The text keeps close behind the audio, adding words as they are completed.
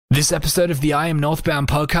This episode of the I Am Northbound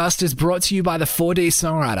podcast is brought to you by the 4D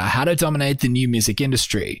Songwriter, How to Dominate the New Music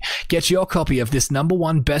Industry. Get your copy of this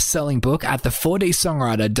 #1 best-selling book at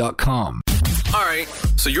the4dsongwriter.com. Alright,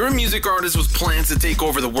 so you're a music artist with plans to take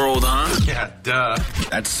over the world, huh? Yeah, duh.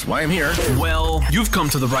 That's why I'm here. Well, you've come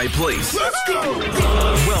to the right place. Let's go!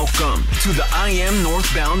 Welcome to the I Am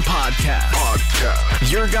Northbound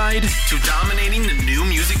podcast. Your guide to dominating the new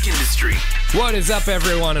music industry. What is up,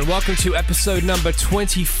 everyone, and welcome to episode number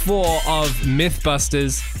 24 of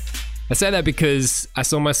Mythbusters. I say that because I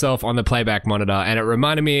saw myself on the playback monitor, and it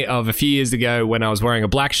reminded me of a few years ago when I was wearing a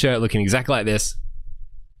black shirt looking exactly like this.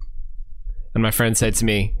 And my friend said to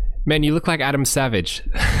me, "Man, you look like Adam Savage."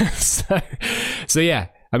 so yeah,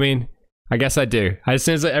 I mean, I guess I do.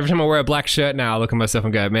 Every time I wear a black shirt now, I look at myself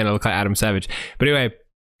and go, "Man, I look like Adam Savage." But anyway,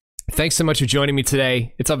 thanks so much for joining me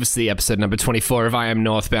today. It's obviously episode number 24 of I Am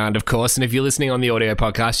Northbound, of course. And if you're listening on the audio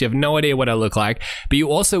podcast, you have no idea what I look like. But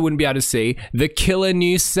you also wouldn't be able to see the killer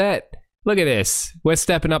new set. Look at this. We're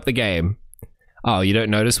stepping up the game. Oh, you don't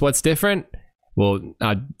notice what's different? Well,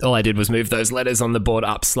 all I did was move those letters on the board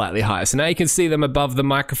up slightly higher. So now you can see them above the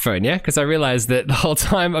microphone, yeah? Because I realized that the whole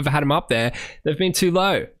time I've had them up there, they've been too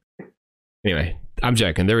low. Anyway, I'm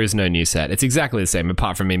joking. There is no new set. It's exactly the same,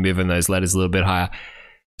 apart from me moving those letters a little bit higher.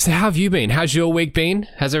 So how have you been? How's your week been?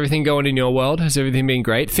 How's everything going in your world? Has everything been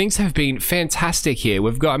great? Things have been fantastic here.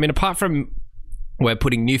 Apart from we're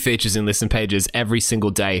putting new features in Listen Pages every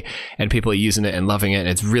single day, and people are using it and loving it, and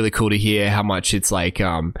it's really cool to hear how much it's like,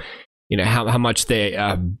 how much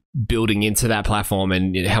they're building into that platform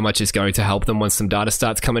and how much it's going to help them once some data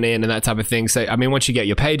starts coming in and that type of thing. So, I mean, once you get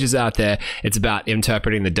your pages out there, it's about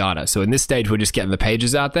interpreting the data. So in this stage, we're just getting the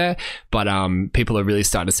pages out there, but people are really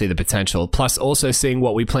starting to see the potential. Plus also seeing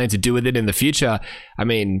what we plan to do with it in the future. I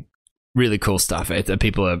mean, really cool stuff.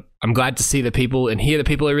 I'm glad to see that people and hear that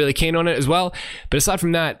people are really keen on it as well. But aside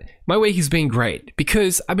from that, my week has been great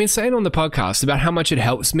because I've been saying on the podcast about how much it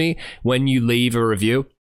helps me when you leave a review.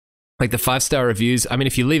 Like the 5-star reviews. I mean,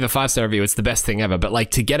 if you leave a 5-star review, it's the best thing ever. But like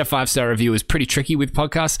to get a 5-star review is pretty tricky with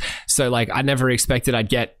podcasts. So like I never expected I'd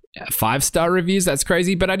get 5-star reviews. That's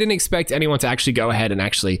crazy. But I didn't expect anyone to actually go ahead and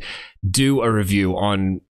actually do a review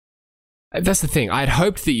on. That's the thing. I had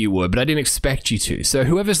hoped that you would, but I didn't expect you to. So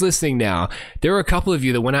whoever's listening now, there were a couple of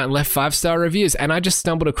you that went out and left 5-star reviews, and I just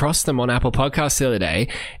stumbled across them on Apple Podcasts the other day.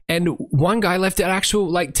 And one guy left an actual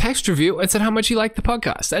like text review and said how much he liked the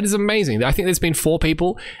podcast. That is amazing. I think there's been 4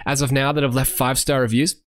 people as of now that have left 5-star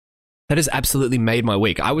reviews. That has absolutely made my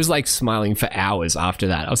week. I was like smiling for hours after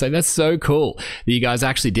that. I was like, that's so cool that you guys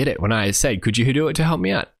actually did it. When I said, could you do it to help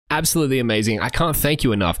me out? Absolutely amazing. I can't thank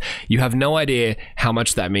you enough. You have no idea how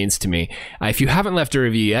much that means to me. If you haven't left a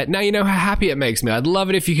review yet, now you know how happy it makes me. I'd love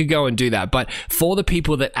it if you could go and do that. But for the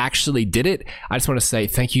people that actually did it, I just want to say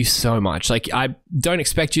thank you so much. Like, I don't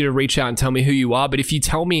expect you to reach out and tell me who you are, but if you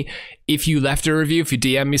tell me if you left a review, if you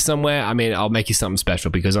DM me somewhere, I mean, I'll make you something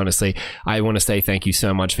special because honestly, I want to say thank you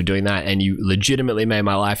so much for doing that. And you legitimately made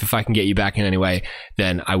my life. If I can get you back in any way,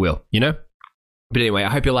 then I will, you know? But anyway, I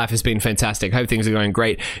hope your life has been fantastic. I hope things are going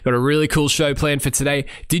great. Got a really cool show planned for today.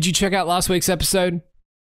 Did you check out last week's episode?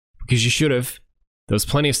 Because you should have. There was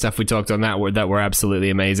plenty of stuff we talked on that were absolutely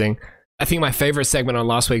amazing. I think my favorite segment on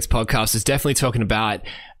last week's podcast is definitely talking about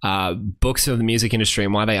books of the music industry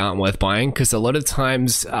and why they aren't worth buying. Because a lot of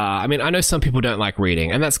times, I know some people don't like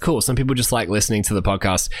reading, and that's cool. Some people just like listening to the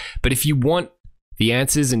podcast. But if you want the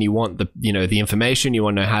answers and you want the information, you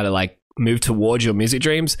want to know how to like move towards your music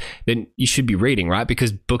dreams, then you should be reading, right?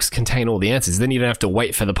 Because books contain all the answers. Then you don't have to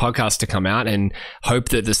wait for the podcast to come out and hope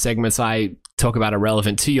that the segments I talk about are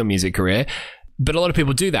relevant to your music career. But a lot of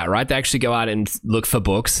people do that, right? They actually go out and look for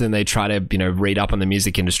books and they try to, read up on the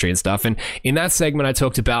music industry and stuff. And in that segment, I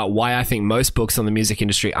talked about why I think most books on the music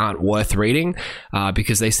industry aren't worth reading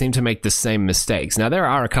because they seem to make the same mistakes. Now, there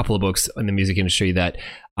are a couple of books in the music industry that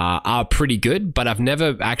are pretty good, but I've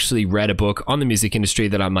never actually read a book on the music industry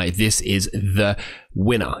that I'm like, this is the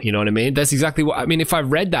winner. You know what I mean? That's exactly what I mean. If I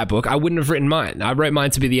read that book, I wouldn't have written mine. I wrote mine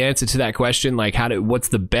to be the answer to that question, like what's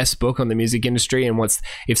the best book on the music industry, and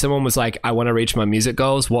if someone was like, I want to reach my music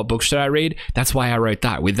goals, what book should I read? That's why I wrote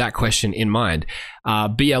that with that question in mind.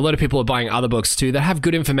 But yeah, a lot of people are buying other books too that have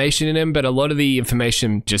good information in them, but a lot of the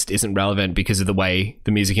information just isn't relevant because of the way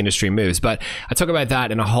the music industry moves. But I talk about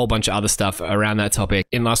that and a whole bunch of other stuff around that topic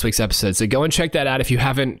in last week's episode. So go and check that out if you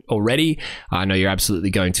haven't already. I know you're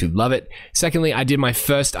absolutely going to love it. Secondly, I did my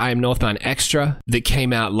first I Am Northbound Extra that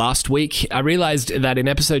came out last week. I realized that in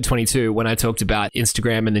episode 22, when I talked about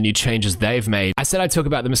Instagram and the new changes they've made, I said I'd talk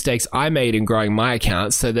about the mistakes I made in growing my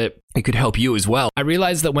account so that it could help you as well. I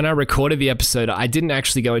realized that when I recorded the episode, I didn't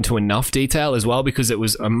actually go into enough detail as well because it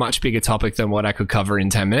was a much bigger topic than what I could cover in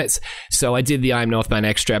 10 minutes. So I did the I Am Northbound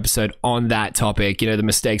extra episode on that topic. The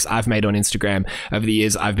mistakes I've made on Instagram over the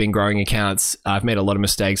years. I've been growing accounts. I've made a lot of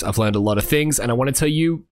mistakes. I've learned a lot of things, and I want to tell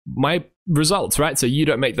you my results, right? So you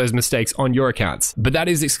don't make those mistakes on your accounts. But that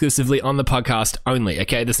is exclusively on the podcast only,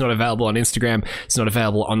 okay? That's not available on Instagram. It's not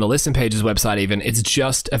available on the Listen Pages website even. It's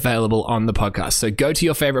just available on the podcast. So go to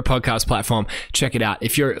your favorite podcast platform, check it out.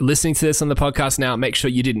 If you're listening to this on the podcast now, make sure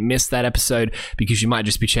you didn't miss that episode because you might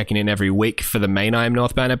just be checking in every week for the main I Am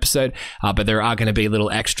Northbound episode. But there are going to be little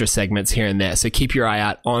extra segments here and there. So keep your eye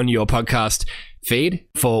out on your podcast feed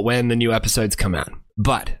for when the new episodes come out.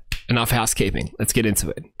 But enough housekeeping. Let's get into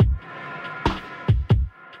it.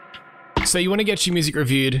 So you want to get your music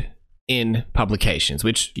reviewed in publications,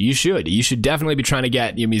 which you should. You should definitely be trying to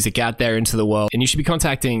get your music out there into the world. And you should be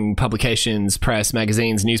contacting publications, press,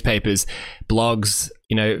 magazines, newspapers, blogs,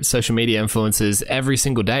 social media influencers every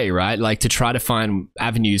single day, right? Like to try to find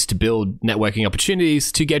avenues to build networking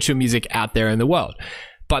opportunities to get your music out there in the world.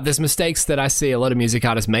 But there's mistakes that I see a lot of music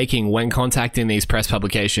artists making when contacting these press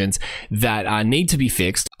publications that need to be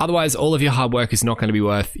fixed. Otherwise, all of your hard work is not going to be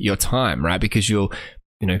worth your time, right? Because you'll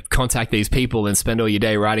contact these people and spend all your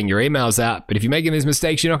day writing your emails out. But if you're making these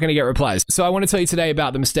mistakes, you're not going to get replies. So I want to tell you today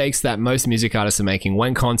about the mistakes that most music artists are making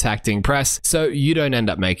when contacting press so you don't end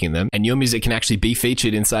up making them and your music can actually be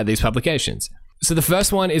featured inside these publications. So the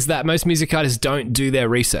first one is that most music artists don't do their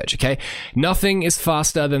research, okay? Nothing is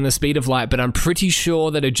faster than the speed of light, but I'm pretty sure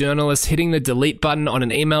that a journalist hitting the delete button on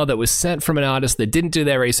an email that was sent from an artist that didn't do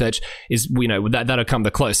their research is, that'll come the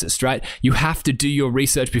closest, right? You have to do your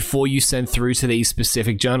research before you send through to these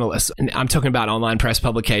specific journalists. And I'm talking about online press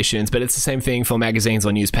publications, but it's the same thing for magazines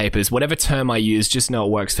or newspapers. Whatever term I use, just know it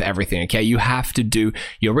works for everything, okay? You have to do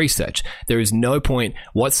your research. There is no point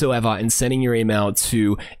whatsoever in sending your email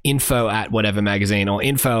to info@whatever magazine or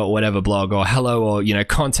info or whatever blog or hello or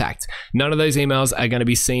contact. None of those emails are going to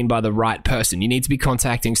be seen by the right person. You need to be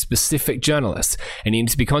contacting specific journalists, and you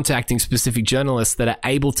need to be contacting specific journalists that are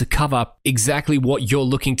able to cover exactly what you're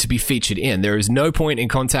looking to be featured in. There is no point in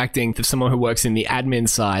contacting someone who works in the admin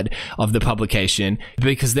side of the publication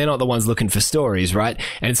because they're not the ones looking for stories, right?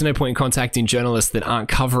 And it's no point in contacting journalists that aren't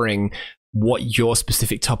covering what your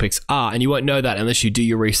specific topics are, and you won't know that unless you do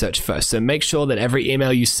your research first. So make sure that every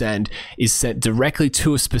email you send is sent directly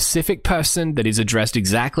to a specific person that is addressed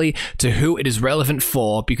exactly to who it is relevant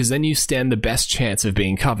for, because then you stand the best chance of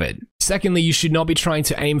being covered. Secondly, you should not be trying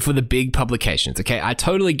to aim for the big publications, okay? I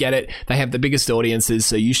totally get it. They have the biggest audiences,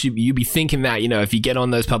 so you be thinking that, if you get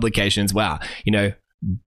on those publications, wow,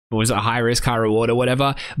 was it a high risk, high reward or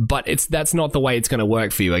whatever? But that's not the way it's going to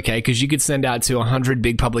work for you, okay? Because you could send out to 100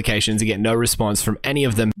 big publications and get no response from any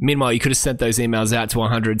of them. Meanwhile, you could have sent those emails out to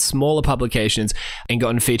 100 smaller publications and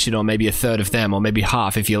gotten featured on maybe a third of them or maybe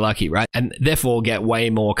half if you're lucky, right? And therefore get way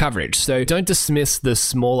more coverage. So don't dismiss the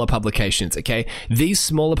smaller publications, okay? These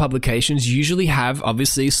smaller publications usually have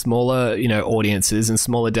obviously smaller, audiences and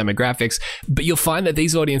smaller demographics, but you'll find that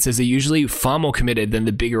these audiences are usually far more committed than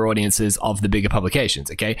the bigger audiences of the bigger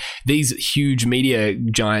publications, okay? These huge media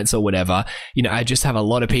giants or whatever, I just have a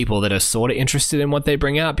lot of people that are sort of interested in what they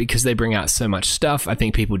bring out because they bring out so much stuff. I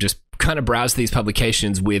think people just kind of browse these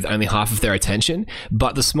publications with only half of their attention,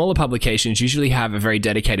 but the smaller publications usually have a very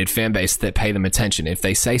dedicated fan base that pay them attention. If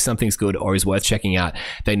they say something's good or is worth checking out,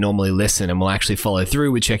 they normally listen and will actually follow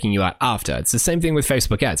through with checking you out after. It's the same thing with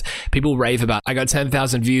Facebook ads. People rave about, I got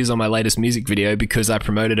 10,000 views on my latest music video because I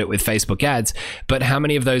promoted it with Facebook ads, but how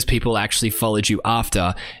many of those people actually followed you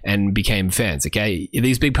after and became fans, okay?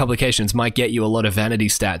 These big publications might get you a lot of vanity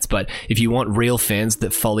stats, but if you want real fans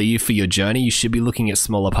that follow you for your journey, you should be looking at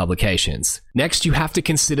smaller publications. Next, you have to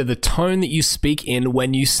consider the tone that you speak in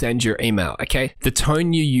when you send your email, okay? The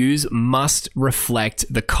tone you use must reflect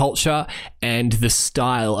the culture and the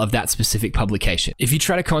style of that specific publication. If you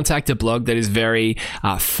try to contact a blog that is very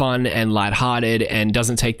fun and lighthearted and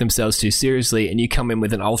doesn't take themselves too seriously, and you come in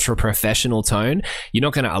with an ultra professional tone, you're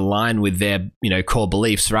not going to align with their, core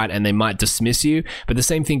beliefs, right? And they might dismiss you, but the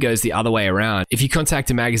same thing goes the other way around. If you contact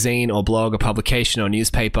a magazine or blog or publication or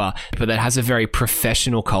newspaper, but that has a very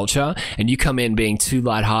professional culture, and you come in being too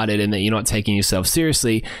lighthearted and that you're not taking yourself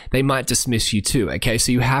seriously, they might dismiss you too, okay?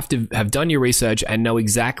 So you have to have done your research and know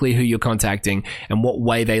exactly who you're contacting and what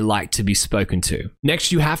way they like to be spoken to.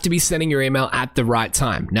 Next, you have to be sending your email at the right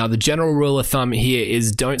time. Now, the general rule of thumb here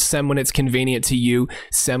is don't send when it's convenient to you,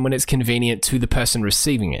 send when it's convenient to the person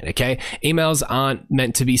receiving it, okay? Emails aren't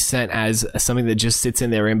meant to be sent as something that just sits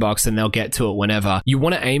in their inbox and they'll get to it whenever. You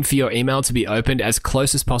want to aim for your email to be opened as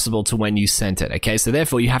close as possible to when you sent it, okay? So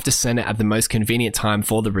therefore, you have have to send it at the most convenient time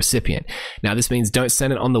for the recipient. Now, this means don't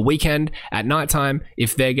send it on the weekend at nighttime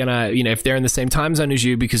if they're gonna, if they're in the same time zone as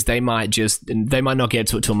you, because they might not get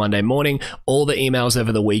to it till Monday morning. All the emails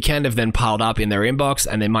over the weekend have then piled up in their inbox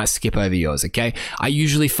and they might skip over yours, okay? I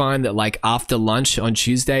usually find that like after lunch on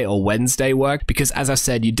Tuesday or Wednesday work, because as I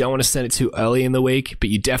said, you don't want to send it too early in the week, but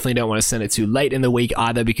you definitely don't want to send it too late in the week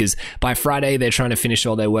either, because by Friday, they're trying to finish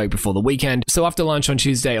all their work before the weekend. So after lunch on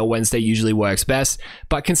Tuesday or Wednesday usually works best,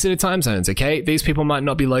 but consider time zones, okay? These people might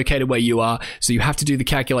not be located where you are, so you have to do the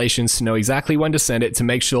calculations to know exactly when to send it to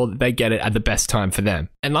make sure that they get it at the best time for them.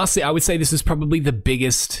 And lastly, I would say this is probably the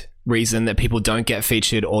biggest reason that people don't get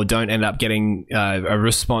featured or don't end up getting a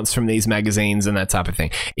response from these magazines and that type of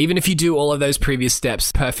thing. Even if you do all of those previous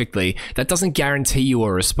steps perfectly, that doesn't guarantee you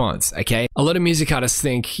a response, okay? A lot of music artists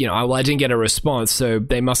think, well, I didn't get a response, so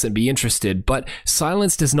they mustn't be interested. But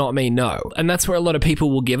silence does not mean no. And that's where a lot of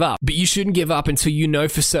people will give up. But you shouldn't give up until you know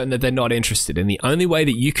for certain that they're not interested. And the only way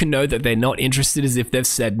that you can know that they're not interested is if they've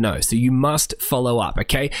said no. So you must follow up,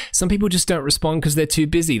 okay? Some people just don't respond because they're too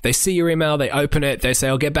busy. They see your email, they open it, they say,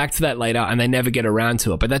 I'll get back to that later, and they never get around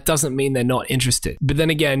to it. But that doesn't mean they're not interested. But then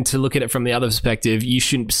again, to look at it from the other perspective, you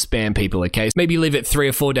shouldn't spam people, okay? Maybe leave it 3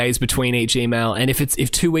 or 4 days between each email, and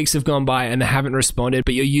if 2 weeks have gone by and they haven't responded,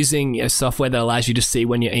 but you're using a software that allows you to see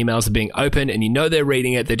when your emails are being opened and you know they're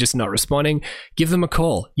reading it, they're just not responding, give them a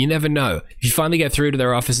call. You never know. If you finally get through to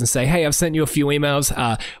their office and say, hey, I've sent you a few emails,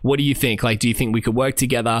 what do you think? Like, do you think we could work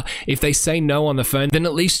together? If they say no on the phone, then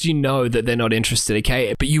at least you know that they're not interested,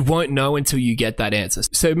 okay? But you won't know until you get that answer.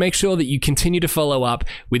 So make sure that you continue to follow up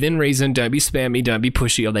within reason. Don't be spammy, don't be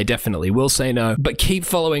pushy, or they definitely will say no, but keep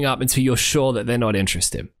following up until you're sure that they're not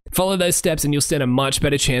interested. Follow those steps and you'll stand a much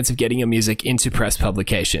better chance of getting your music into press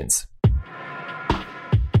publications.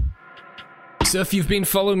 So if you've been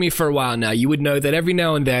following me for a while now, you would know that every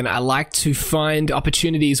now and then I like to find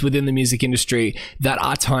opportunities within the music industry that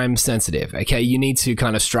are time sensitive, okay? You need to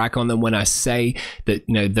kind of strike on them when I say that,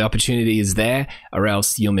 the opportunity is there, or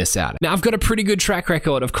else you'll miss out. Now, I've got a pretty good track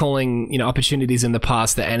record of calling, opportunities in the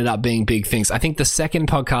past that ended up being big things. I think the second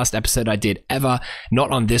podcast episode I did ever,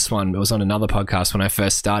 not on this one, it was on another podcast when I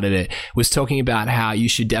first started it, was talking about how you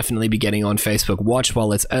should definitely be getting on Facebook Watch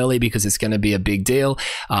while it's early, because it's going to be a big deal,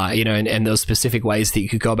 and those specific ways that you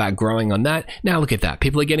could go about growing on that. Now look at that.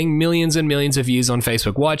 People are getting millions and millions of views on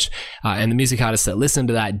Facebook Watch, and the music artists that listened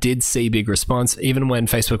to that did see big response, even when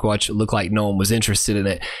Facebook Watch looked like no one was interested in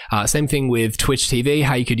it. Same thing with Twitch TV,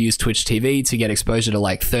 how you could use Twitch TV to get exposure to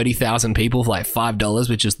like 30,000 people for like $5,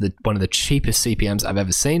 which is one of the cheapest CPMs I've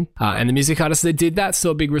ever seen. And the music artists that did that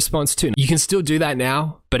saw a big response too. You can still do that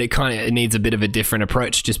now, but it needs a bit of a different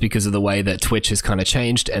approach just because of the way that Twitch has kind of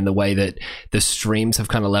changed and the way that the streams have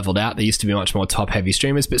kind of leveled out. They used to be much more top heavy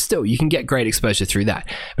streamers, but still you can get great exposure through that.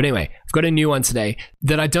 But anyway, I've got a new one today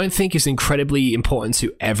that I don't think is incredibly important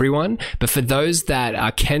to everyone, but for those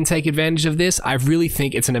that can take advantage of this, I really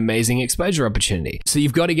think it's an amazing exposure opportunity. So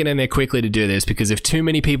you've got to get in there quickly to do this, because if too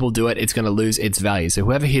many people do it, it's going to lose its value. So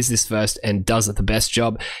whoever hears this first and does it the best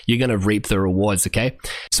job, you're going to reap the rewards, okay?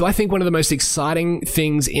 So I think one of the most exciting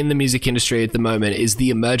things in the music industry at the moment is the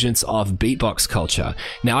emergence of beatbox culture.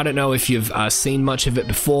 Now, I don't know if you've seen much of it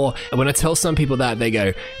before. When I tell some people that, they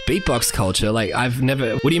go, beatbox culture? Like, I've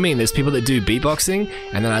never, what do you mean? There's people that do beatboxing?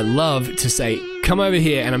 And then I love to say, come over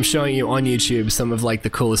here, and I'm showing you on YouTube some of like the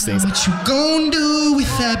coolest things. What you gonna do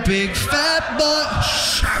with that big fat butt?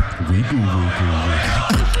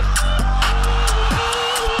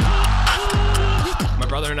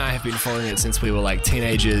 Brother and I have been following it since we were like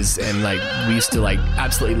teenagers, and like we used to like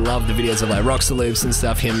absolutely love the videos of like Rockstar Loops and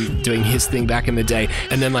stuff, him doing his thing back in the day,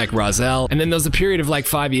 and then like Rahzel, and then there was a period of like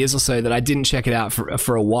 5 years or so that I didn't check it out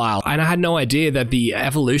for a while, and I had no idea that the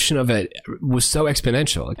evolution of it was so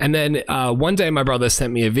exponential. And then one day my brother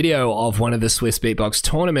sent me a video of one of the Swiss beatbox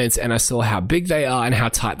tournaments, and I saw how big they are and how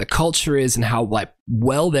tight the culture is and how like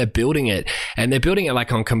well they're building it, and they're building it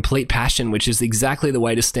like on complete passion, which is exactly the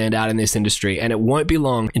way to stand out in this industry. And it won't be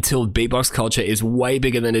long until beatbox culture is way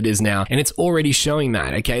bigger than it is now, and it's already showing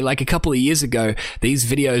that, okay? Like a couple of years ago, these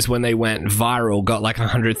videos, when they went viral, got like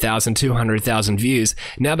 100,000, 200,000 views.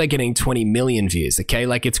 Now they're getting 20 million views, okay?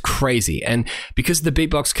 Like, it's crazy. And because the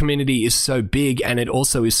beatbox community is so big and it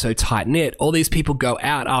also is so tight knit, all these people go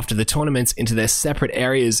out after the tournaments into their separate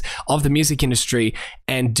areas of the music industry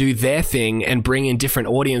and do their thing and bring in different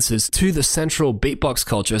audiences to the central beatbox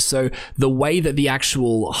culture. So the way that the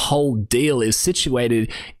actual whole deal is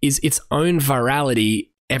situated is its own virality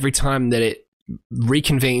every time that it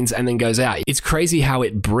reconvenes and then goes out. It's crazy how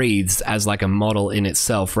it breathes as like a model in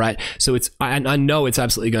itself, right? So I know it's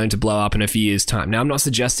absolutely going to blow up in a few years' time. Now, I'm not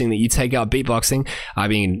suggesting that you take out beatboxing. I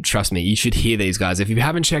mean, trust me, you should hear these guys. If you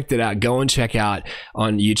haven't checked it out, go and check out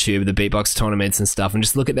on YouTube the beatbox tournaments and stuff, and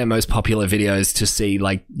just look at their most popular videos to see,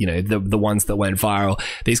 like, you know, the ones that went viral.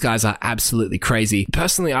 These guys are absolutely crazy.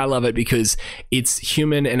 Personally, I love it because it's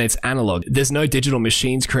human and it's analog. There's no digital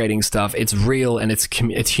machines creating stuff. It's real, and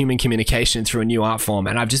it's human communication through a new art form.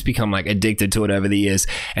 And I've just become like addicted to it over the years.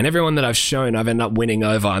 And everyone that I've shown, I've ended up winning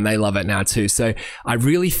over, and they love it now too. So I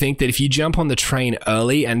really think that if you jump on the train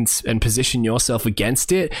early and position yourself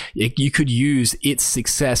against it, you could use its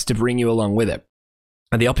success to bring you along with it.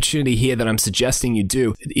 And the opportunity here that I'm suggesting you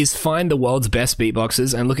do is find the world's best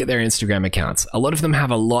beatboxers and look at their Instagram accounts. A lot of them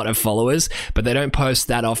have a lot of followers, but they don't post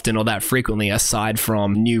that often or that frequently, aside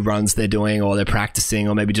from new runs they're doing, or they're practicing,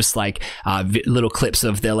 or maybe just like little clips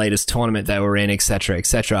of their latest tournament they were in, etc.,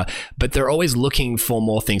 etc. But they're always looking for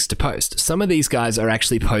more things to post. Some of these guys are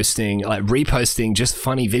actually reposting just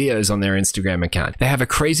funny videos on their Instagram account. They have a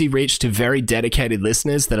crazy reach to very dedicated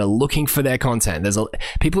listeners that are looking for their content. There's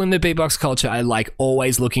people in the beatbox culture are like always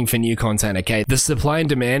looking for new content, okay? The supply and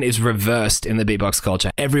demand is reversed in the beatbox culture.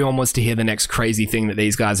 Everyone wants to hear the next crazy thing that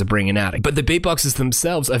these guys are bringing out. But the beatboxers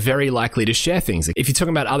themselves are very likely to share things. If you're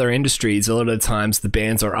talking about other industries, a lot of the times the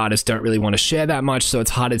bands or artists don't really want to share that much, so it's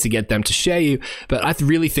harder to get them to share you. But I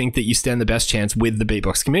really think that you stand the best chance with the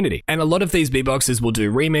beatbox community. And a lot of these beatboxers will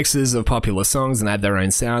do remixes of popular songs and add their own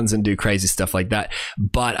sounds and do crazy stuff like that.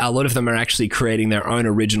 But a lot of them are actually creating their own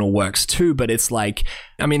original works too. But it's like,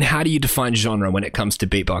 I mean, how do you define genre when it comes to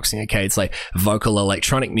beatboxing? Okay, it's like vocal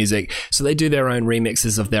electronic music. So they do their own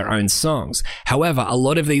remixes of their own songs. However, a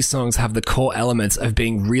lot of these songs have the core elements of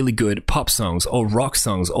being really good pop songs or rock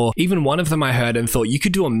songs, or even one of them I heard and thought you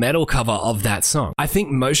could do a metal cover of that song. I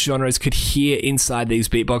think most genres could hear inside these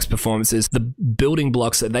beatbox performances the building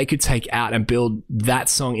blocks that they could take out and build that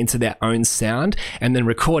song into their own sound, and then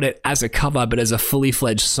record it as a cover, but as a fully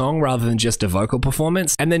fledged song rather than just a vocal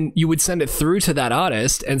performance. And then you would send it through to that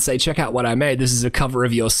artist and say, check out what I made. This is a cover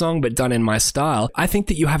of your song, but done in my style. I think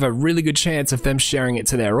that you have a really good chance of them sharing it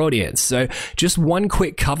to their audience. So just one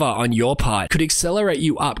quick cover on your part could accelerate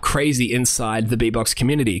you up crazy inside the beatbox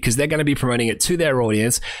community, because they're going to be promoting it to their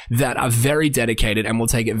audience that are very dedicated and will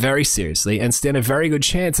take it very seriously, and stand a very good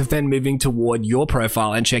chance of then moving toward your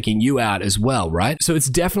profile and checking you out as well, right? So it's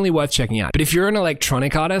definitely worth checking out. But if you're an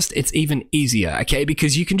electronic artist, it's even easier, okay?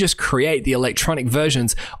 Because you can just create the electronic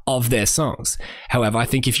versions of their songs. However, I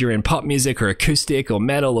think if you're in pop music or acoustic or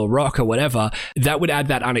metal or rock or whatever, that would add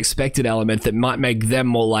that unexpected element that might make them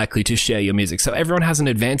more likely to share your music. So everyone has an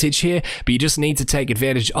advantage here, but you just need to take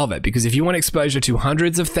advantage of it, because if you want exposure to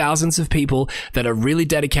hundreds of thousands of people that are really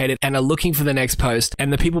dedicated and are looking for the next post,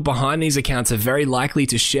 and the people behind these accounts are very likely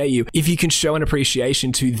to share you, if you can show an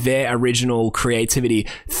appreciation to their original creativity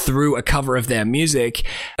through a cover of their music,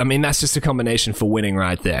 I mean, that's just a combination for winning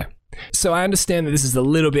right there. So I understand that this is a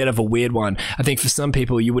little bit of a weird one. I think for some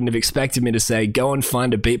people, you wouldn't have expected me to say, go and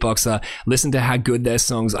find a beatboxer, listen to how good their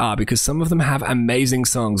songs are, because some of them have amazing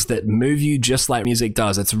songs that move you just like music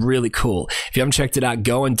does. It's really cool. If you haven't checked it out,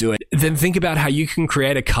 go and do it. Then think about how you can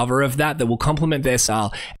create a cover of that will complement their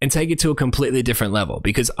style and take it to a completely different level,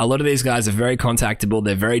 because a lot of these guys are very contactable,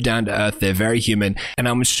 they're very down to earth, they're very human, and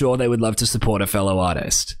I'm sure they would love to support a fellow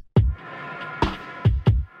artist.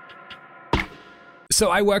 So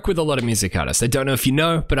I work with a lot of music artists. I don't know if you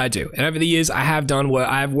know, but I do. And over the years, I have done work.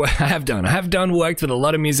 I have worked with a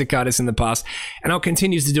lot of music artists in the past, and I'll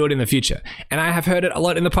continue to do it in the future. And I have heard it a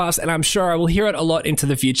lot in the past, and I'm sure I will hear it a lot into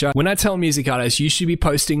the future. When I tell music artists, you should be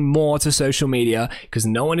posting more to social media because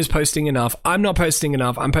no one is posting enough. I'm not posting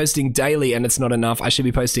enough. I'm posting daily, and it's not enough. I should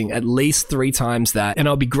be posting at least 3 times that, and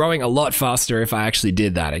I'll be growing a lot faster if I actually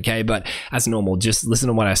did that. Okay, but as normal, just listen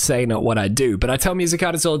to what I say, not what I do. But I tell music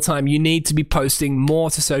artists all the time, you need to be posting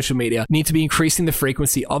more to social media, you need to be increasing the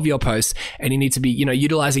frequency of your posts, and you need to be,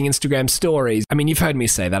 utilizing Instagram stories. I mean, you've heard me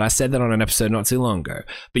say that. I said that on an episode not too long ago.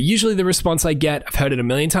 But usually the response I get, I've heard it a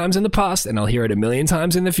million times in the past, and I'll hear it a million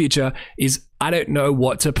times in the future, is I don't know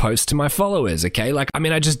what to post to my followers, okay?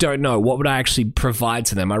 I just don't know. What would I actually provide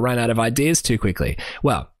to them? I ran out of ideas too quickly.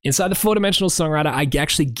 Well, inside the 4Dimensional Songwriter, I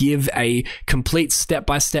actually give a complete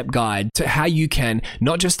step-by-step guide to how you can,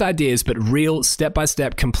 not just ideas, but real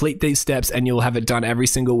step-by-step, complete these steps, and you'll have it done every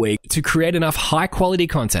single week to create enough high-quality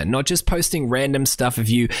content, not just posting random stuff of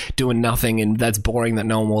you doing nothing and that's boring that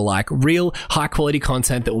no one will like. Real high-quality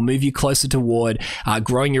content that will move you closer toward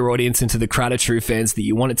growing your audience into the crowd of true fans that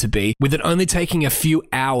you want it to be, with it only taking a few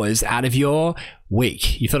hours out of your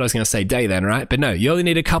week. You thought I was going to say day then, right? But no, you only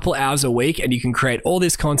need a couple hours a week and you can create all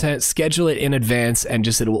this content, schedule it in advance, and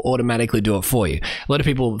just it will automatically do it for you. A lot of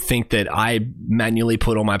people think that I manually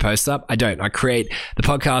put all my posts up. I don't. I create the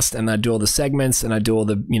podcast and I do all the segments and I do all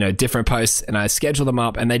the, different posts and I schedule them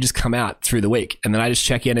up and they just come out through the week. And then I just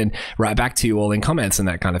check in and write back to you all in comments and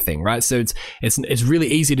that kind of thing, right? So it's really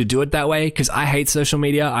easy to do it that way because I hate social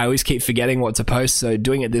media. I always keep forgetting what to post. So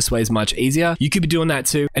doing it this way is much easier. You could be doing that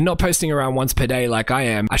too and not posting around once per day like I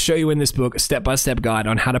am. I show you in this book a step-by-step guide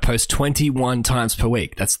on how to post 21 times per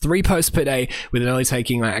week. That's 3 posts per day with it only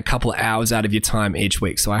taking like a couple of hours out of your time each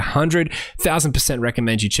week. So I 100,000%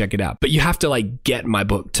 recommend you check it out. But you have to like get my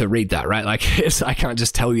book to read that, right? Like I can't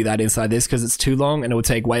just tell you that inside this because it's too long and it will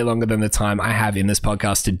take way longer than the time I have in this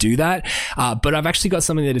podcast to do that. But I've actually got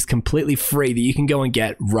something that is completely free that you can go and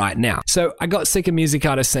get right now. So I got sick of music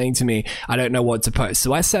artists saying to me, I don't know what to post.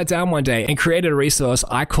 So I sat down one day and created a resource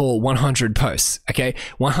I call 100 Posts. Okay.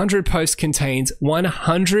 100 Posts contains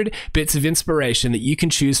 100 bits of inspiration that you can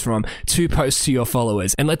choose from to post to your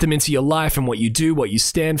followers and let them into your life and what you do, what you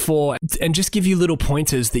stand for, and just give you little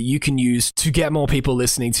pointers that you can use to get more people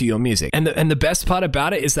listening to your music. And the best part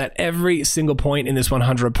about it is that every single point in this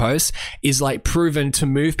 100 posts is like proven to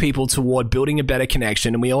move people toward building a better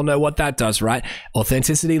connection. And we all know what that does, right?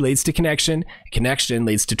 Authenticity leads to connection. Connection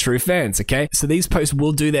leads to true fans, okay? So these posts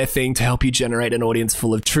will do their thing to help you generate an audience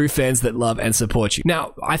full of true fans that love and support you.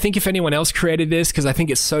 Now, I think if anyone else created this, because I think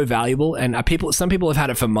it's so valuable and some people have had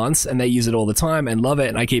it for months and they use it all the time and love it.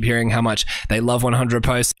 And I keep hearing how much they love 100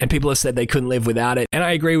 posts and people have said they couldn't live without it. And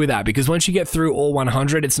I agree with that because once you get through all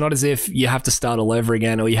 100, it's not as if you have to start all over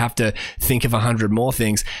again or you have to think of 100 more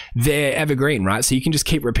things. They're evergreen, right? So you can just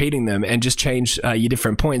keep repeating them and just change your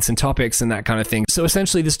different points and topics and that kind of thing. So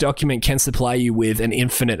essentially this document can supply you with an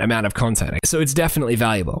infinite amount of content. So it's definitely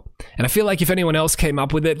valuable. And I feel like if anyone else came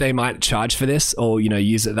up with it, they might charge for this or,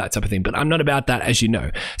 use it, that type of thing. But I'm not about that, as you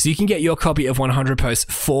know. So you can get your copy of 100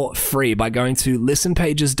 Posts for free by going to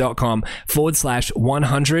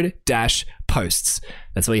listenpages.com/100-posts.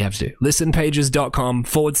 That's all you have to do.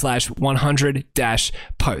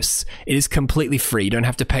 listenpages.com/100-posts. It is completely free. You don't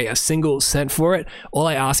have to pay a single cent for it. All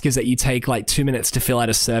I ask is that you take like 2 minutes to fill out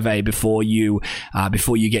a survey before you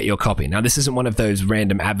get your copy. Now, this isn't one of those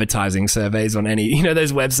random advertising surveys on any,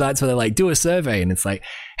 those websites where they're like, do a survey. And it's like,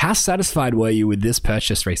 how satisfied were you with this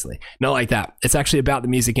purchase recently? Not like that. It's actually about the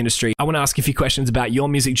music industry. I want to ask a few questions about your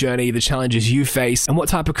music journey, the challenges you face, and what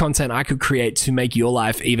type of content I could create to make your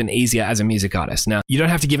life even easier as a music artist. Now, you don't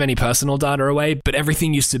have to give any personal data away, but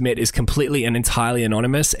everything you submit is completely and entirely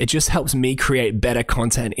anonymous. It just helps me create better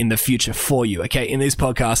content in the future for you, okay? In these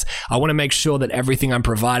podcasts, I want to make sure that everything I'm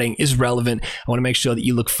providing is relevant. I want to make sure that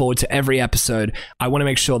you look forward to every episode. I want to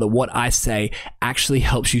make sure that what I say actually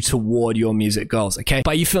helps you toward your music goals, okay?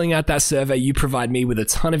 By you filling out that survey, you provide me with a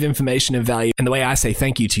ton of information and value. And the way I say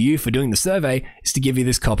thank you to you for doing the survey is to give you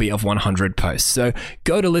this copy of 100 Posts. So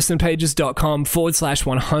go to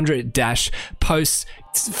listenpages.com/100-posts.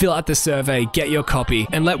 Fill out the survey, get your copy,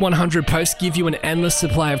 and let 100 Posts give you an endless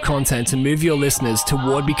supply of content to move your listeners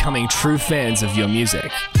toward becoming true fans of your music.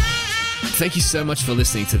 Thank you so much for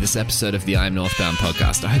listening to this episode of the I Am Northbound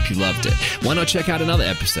podcast. I hope you loved it. Why not check out another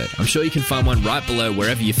episode? I'm sure you can find one right below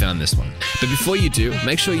wherever you found this one. But before you do,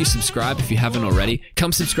 make sure you subscribe if you haven't already.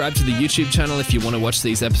 Come subscribe to the YouTube channel if you want to watch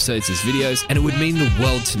these episodes as videos, and it would mean the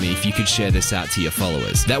world to me if you could share this out to your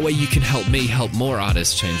followers. That way you can help me help more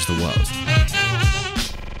artists change the world.